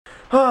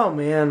Oh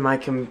man, my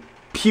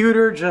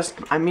computer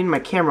my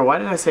camera. Why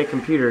did I say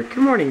computer? Good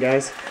morning,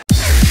 guys.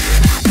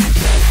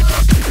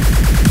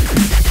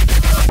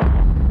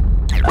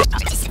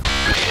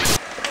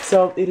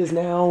 So it is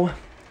now,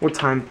 what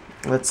time?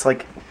 It's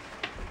like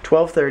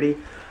 12:30.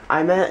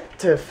 I meant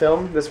to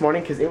film this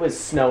morning because it was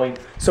snowing.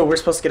 So we're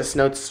supposed to get a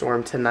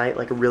snowstorm tonight,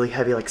 like a really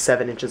heavy, like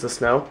 7 inches of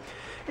snow.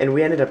 And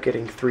we ended up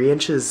getting 3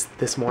 inches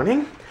this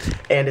morning.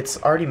 And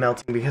it's already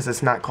melting because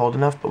it's not cold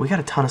enough, but we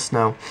got a ton of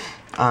snow.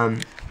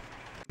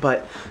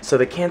 So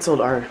they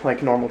canceled our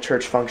like normal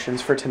church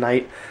functions for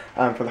tonight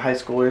for the high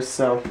schoolers.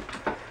 So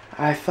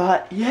I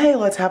thought, yay,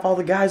 let's have all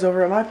the guys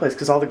over at my place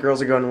because all the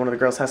girls are going to one of the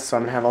girls' houses. So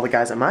I'm gonna have all the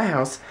guys at my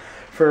house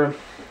for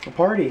a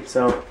party.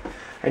 So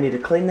I need to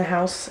clean the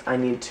house. I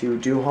need to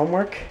do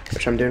homework,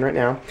 which I'm doing right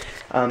now.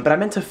 But I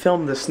meant to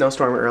film the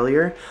snowstorm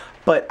earlier,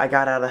 but I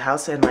got out of the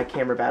house and my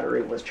camera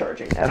battery was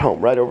charging at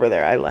home right over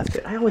there. I left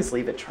it. I always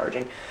leave it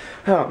charging.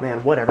 Oh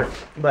man, whatever.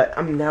 But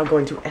I'm now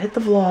going to edit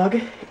the vlog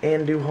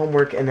and do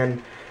homework and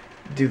then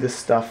do this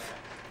stuff.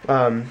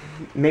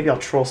 Maybe I'll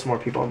troll some more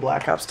people in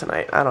Black Ops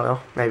tonight. I don't know.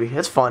 Maybe.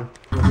 It's fun.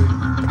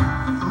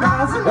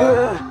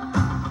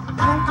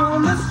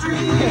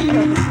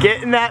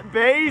 Getting that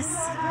bass.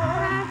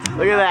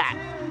 Look at that.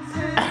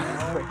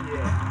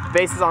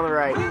 Bass is on the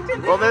right.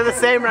 Well, they're the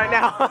same right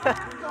now.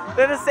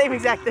 They're the same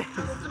exact thing.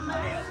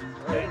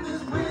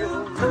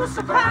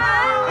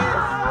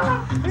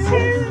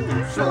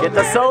 Get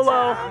the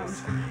solo.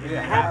 It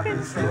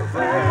happens too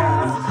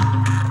fast.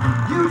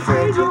 You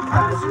trade your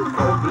passion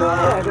for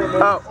blood.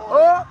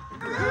 Oh.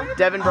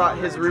 Devin brought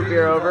his root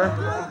beer over.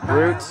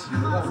 Root.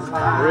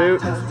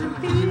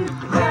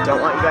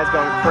 Don't want you guys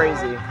going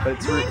crazy, but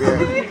it's root beer.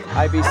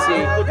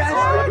 IBC. Look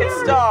at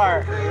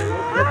Star.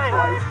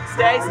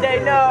 Stay,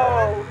 no.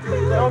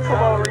 Don't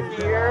come over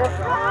here.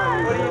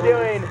 What are you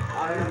doing?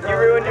 You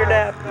ruined your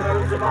nap.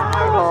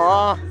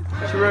 Aw,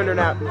 she ruined her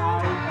nap.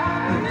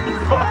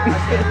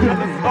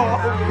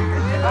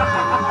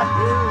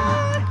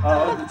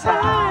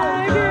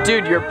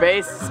 Dude, your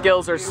bass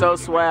skills are so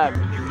swag.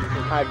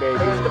 Hi, baby.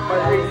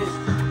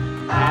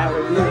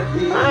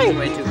 Hi.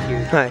 Way too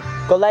cute. Hi.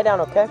 Go lie down,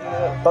 okay?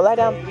 Go lie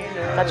down.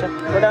 Gotcha.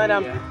 Go lie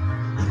down.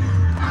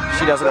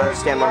 She doesn't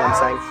understand what I'm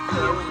saying.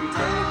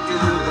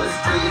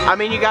 I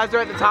mean, you guys are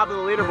at the top of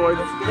the leaderboard.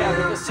 Yeah,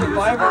 but the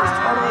Survivor is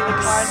totally the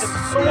kind of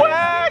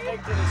swag.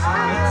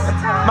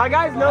 My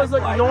guy's nose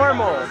look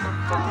normal.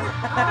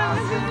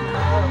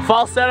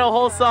 Falsetto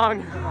whole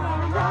song.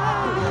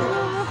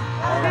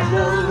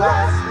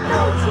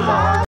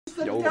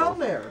 Down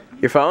there.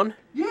 Your phone?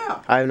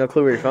 Yeah. I have no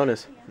clue where your phone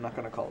is. I'm not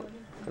gonna call it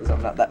because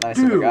I'm not that nice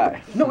of a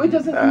guy. No, it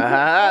doesn't.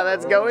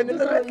 Let's go into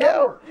the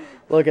video.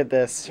 Look at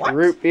this. What?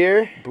 Root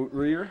beer. Boot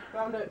rear.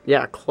 Found it.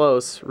 Yeah,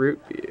 close.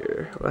 Root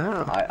beer.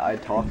 Wow. I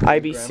talked.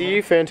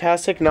 IBC,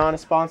 fantastic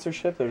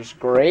non-sponsorship. They're just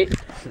great.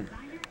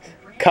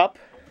 Cup.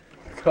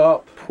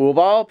 Pool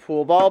ball.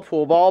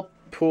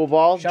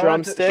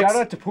 Drumsticks. Shout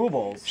out to pool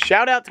balls.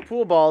 Shout out to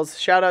pool balls.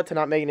 Shout out to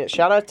not making it.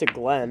 Shout out to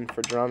Glenn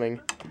for drumming.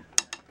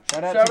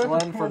 Shout out to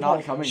Glenn for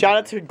not coming. Shout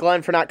out to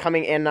Glenn for not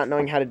coming and not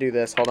knowing how to do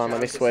this. Hold on, let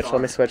me switch.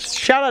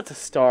 Shout out to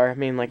Star. I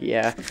mean, like,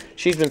 yeah.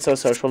 She's been so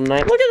social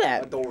tonight. Look at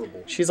that.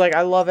 Adorable. She's like,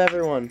 I love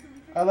everyone.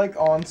 I like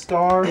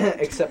OnStar.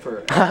 Except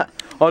for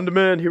On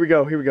demand. Here we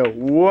go.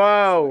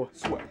 Whoa.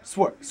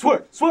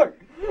 Swag.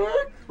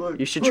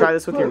 You should try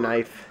this with your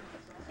knife.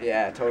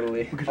 Yeah,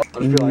 totally.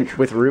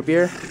 With root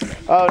beer?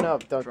 Oh no,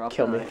 don't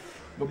kill me.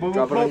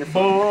 Drop it on your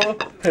phone.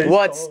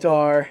 What,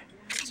 Star?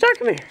 Star,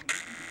 come here.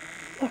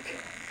 Look.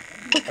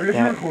 Are you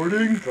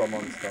recording? Drum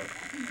on Star.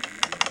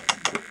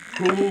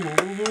 I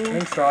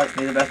think Star likes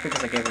me the best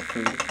because I gave her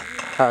food.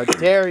 How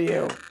dare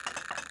you?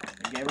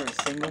 I gave her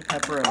a single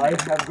pepper and I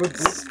have good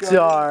biscuits.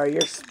 Star,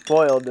 you're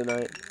spoiled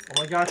tonight.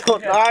 Oh my gosh.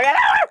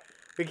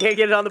 We can't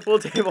get it on the pool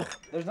table.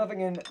 there's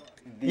nothing in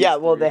these Yeah,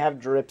 well, three. they have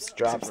drops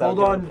Hold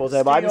on on. the pool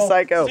table. I'm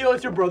psycho. Steele,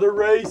 it's your brother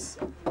Race.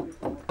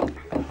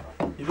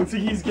 He looks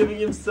like he's giving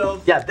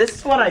himself. Yeah, this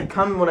is what I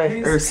come when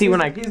I see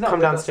when I come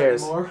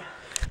downstairs.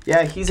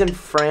 Yeah, he's in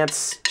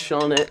France,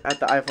 chilling it at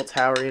the Eiffel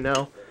Tower, you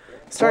know.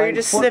 Star, you're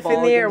just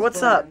sniffing the air.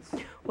 What's up?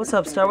 What's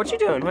up, Star? What you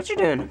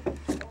doing?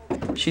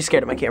 She's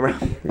scared of my camera.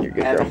 You're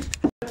good, girl.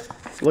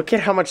 Look at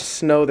how much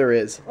snow there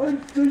is.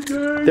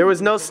 There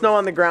was no snow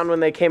on the ground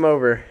when they came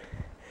over.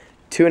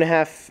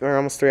 2.5 or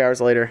almost 3 hours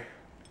later.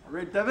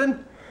 Alright,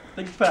 Devin,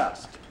 think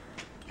fast.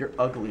 You're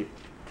ugly.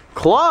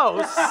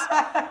 Close.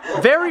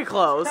 Very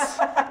close.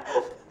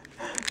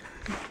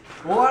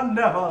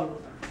 Wonderful.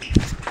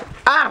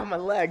 Ow, my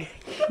leg.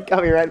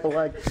 Got me right in the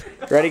leg.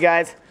 Ready,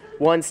 guys?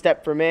 One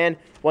step for man,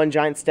 one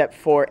giant step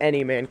for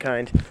any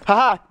mankind.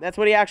 Haha, that's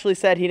what he actually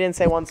said. He didn't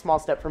say one small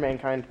step for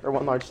mankind, or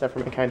one large step for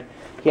mankind.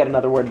 He had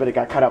another word, but it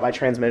got cut out by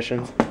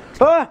transmissions.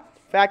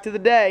 Fact of the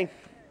day.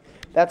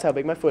 That's how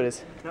big my foot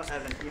is. No,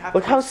 Evan, you have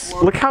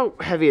Look how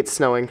heavy it's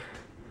snowing.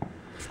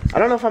 I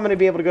don't know if I'm going to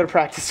be able to go to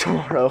practice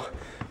tomorrow,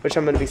 which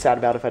I'm going to be sad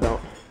about if I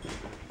don't.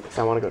 Because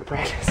I want to go to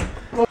practice.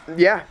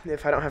 Yeah,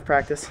 if I don't have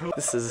practice.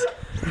 This is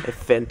a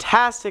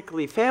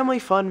fantastically family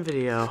fun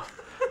video.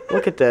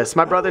 Look at this.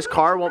 My brother's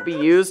car won't be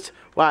used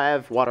Well, I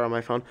have water on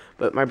my phone,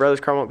 but my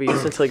brother's car won't be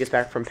used until he gets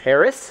back from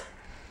Paris.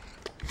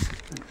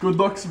 Good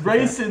luck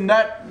racing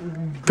that.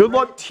 Good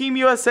luck, Team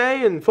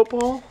USA in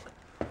football.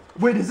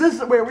 Wait, is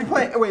this? Wait, are we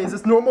playing? Wait, is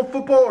this normal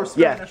football or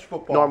Spanish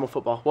football? Normal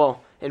football.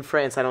 Well, in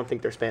France, I don't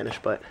think they're Spanish,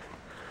 but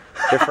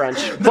they're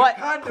French. But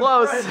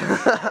close.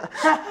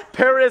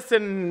 Paris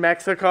and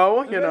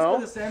Mexico, you know.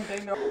 Because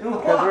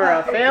we're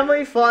a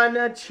family fun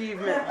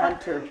achievement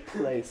hunter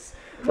place.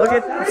 Look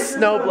at the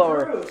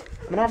snowblower.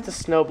 I'm gonna have to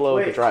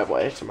snowblow the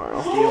driveway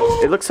tomorrow.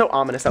 It looks so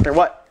ominous out there.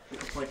 What?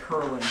 It's like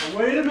curling.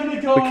 Wait a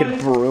minute, guys. We could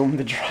broom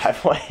the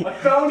driveway. I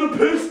found a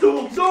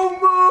pistol.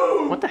 Don't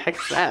move. What the heck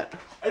is that?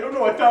 I don't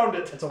know. I found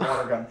it. It's a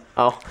water gun.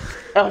 Oh,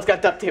 it's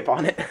got duct tape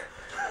on it.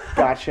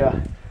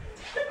 Gotcha.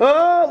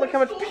 Oh, look how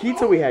much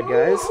pizza we had,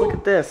 guys. Look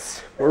at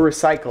this. We're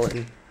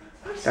recycling.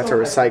 That's a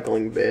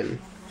recycling bin.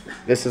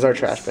 This is our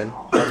trash bin.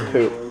 That's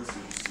poop.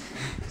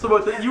 So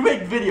what? You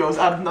make videos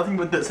out of nothing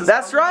but this.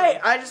 That's right.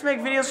 I just make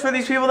videos for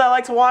these people that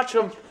like to watch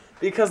them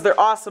because they're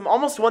awesome.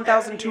 Almost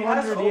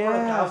 1,200. Over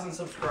Yeah. 1,000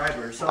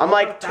 subscribers. So I'm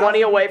like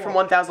 20 away from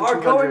are going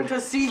 1,200.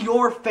 to see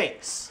your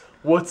face.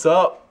 What's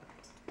up?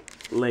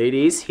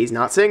 Ladies, he's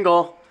not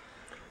single.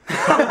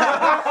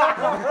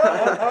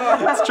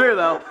 That's true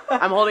though.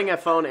 I'm holding a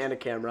phone and a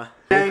camera.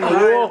 Dang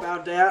right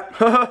about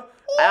that.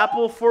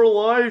 Apple for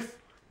life.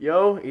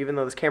 Yo, even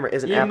though this camera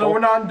isn't Even Apple. though we're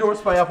not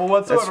endorsed by Apple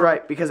whatsoever. That's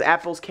right, because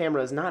Apple's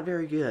camera is not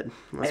very good.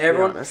 Let's be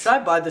Everyone, honest. should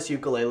I buy this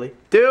ukulele?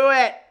 Do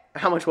it!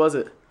 How much was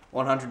it?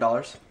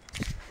 $100.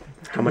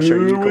 How much are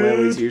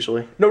ukuleles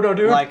usually? No,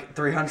 dude. Like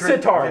 300.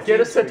 Sitar. Get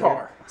a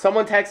sitar.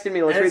 Someone texted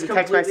me. Let's And read it's the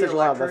text completely message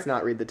aloud. electric. Let's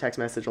not read the text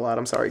message aloud.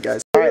 I'm sorry,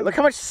 guys. All right, look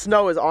how much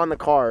snow is on the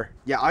car.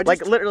 Yeah, I just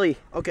Like literally.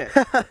 okay.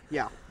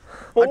 Yeah.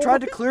 I tried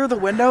to clear the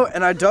window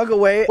and I dug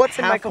away. What's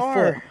in my half a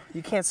car? foot.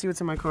 You can't see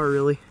what's in my car,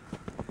 really.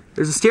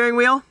 There's a steering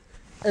wheel.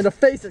 And a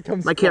face that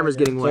comes. My camera's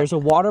getting wet. There's a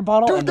water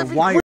bottle and a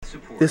wire.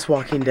 This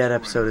Walking Dead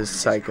episode is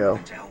psycho.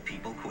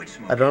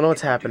 I don't know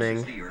what's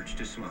happening.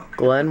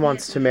 Glenn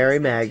wants to marry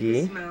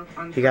Maggie.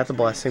 He got the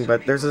blessing,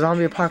 but there's a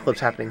zombie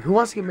apocalypse happening. Who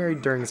wants to get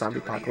married during a zombie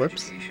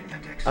apocalypse?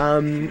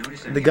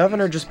 The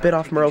governor just bit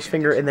off Merle's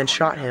finger and then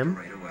shot him.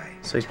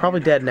 So he's probably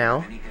dead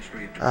now.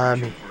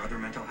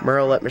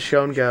 Merle let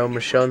Michonne go.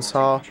 Michonne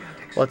saw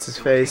what's his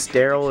face.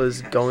 Daryl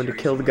is going to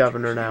kill the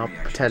governor now,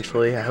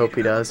 potentially. I hope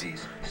he does.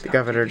 The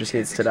governor just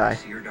needs to die.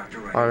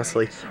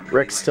 Honestly,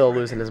 Rick's still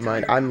losing his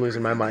mind. I'm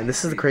losing my mind.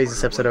 This is the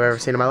craziest episode I've ever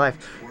seen in my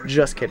life.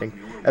 Just kidding.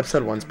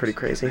 Episode 1's pretty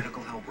crazy.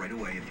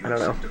 I don't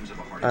know.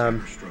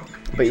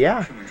 But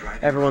yeah,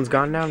 everyone's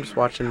gone now. I'm just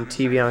watching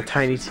TV on a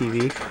tiny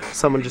TV.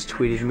 Someone just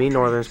tweeted me,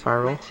 Northern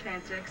Spiral.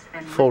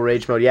 Full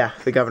rage mode. Yeah,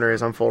 the governor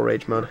is on full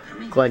rage mode.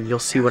 Glenn, you'll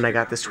see when I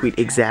got this tweet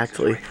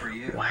exactly.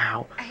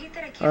 Wow.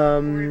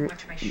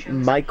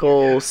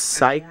 Michael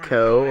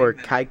Psycho, or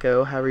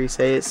Kaiko, however you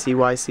say it,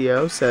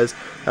 CYCO, says,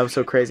 that was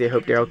so crazy, I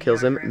hope Daryl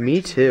kills him.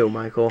 Me too,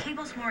 Michael.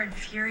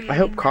 I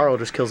hope Carl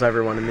just kills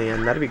everyone in the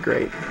end. That'd be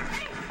great.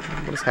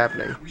 What is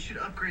happening?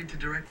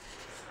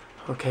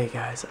 Okay,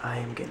 guys, I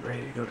am getting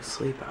ready to go to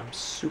sleep. I'm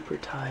super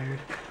tired.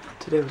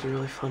 Today was a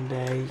really fun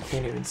day. You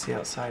can't even see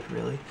outside,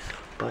 really.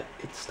 But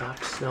it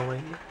stopped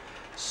snowing.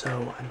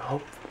 So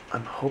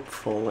I'm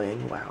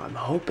hoping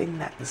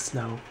that the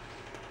snow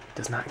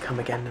does not come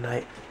again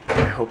tonight.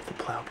 I hope the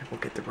plow people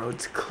get the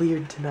roads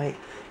cleared tonight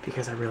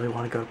because I really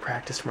want to go to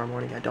practice tomorrow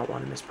morning. I don't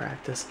want to miss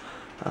practice.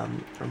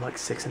 I'm like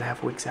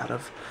 6.5 weeks out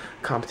of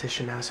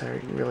competition now, so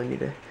I really need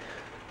to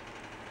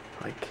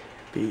like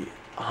be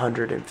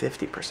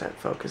 150%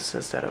 focused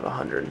instead of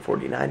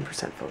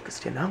 149%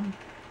 focused, you know?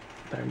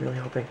 But I'm really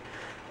hoping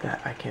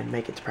that I can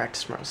make it to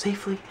practice tomorrow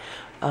safely.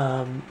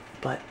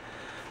 But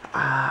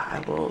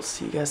I will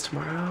see you guys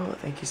tomorrow.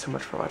 Thank you so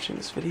much for watching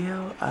this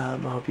video. I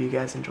hope you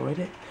guys enjoyed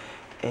it.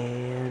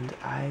 And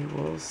I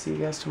will see you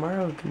guys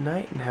tomorrow. Good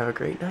night and have a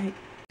great night.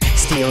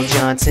 Steele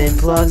Johnson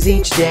vlogs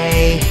each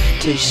day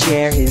to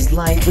share his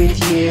life with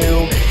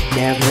you.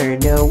 Never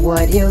know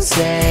what he'll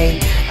say.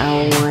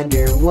 I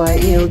wonder what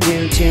he'll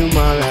do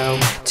tomorrow.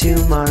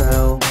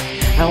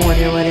 I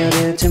wonder what he'll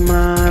do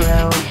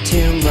tomorrow.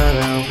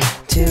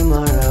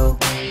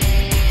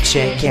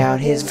 Check out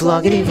his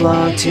vloggity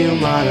vlog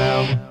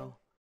tomorrow.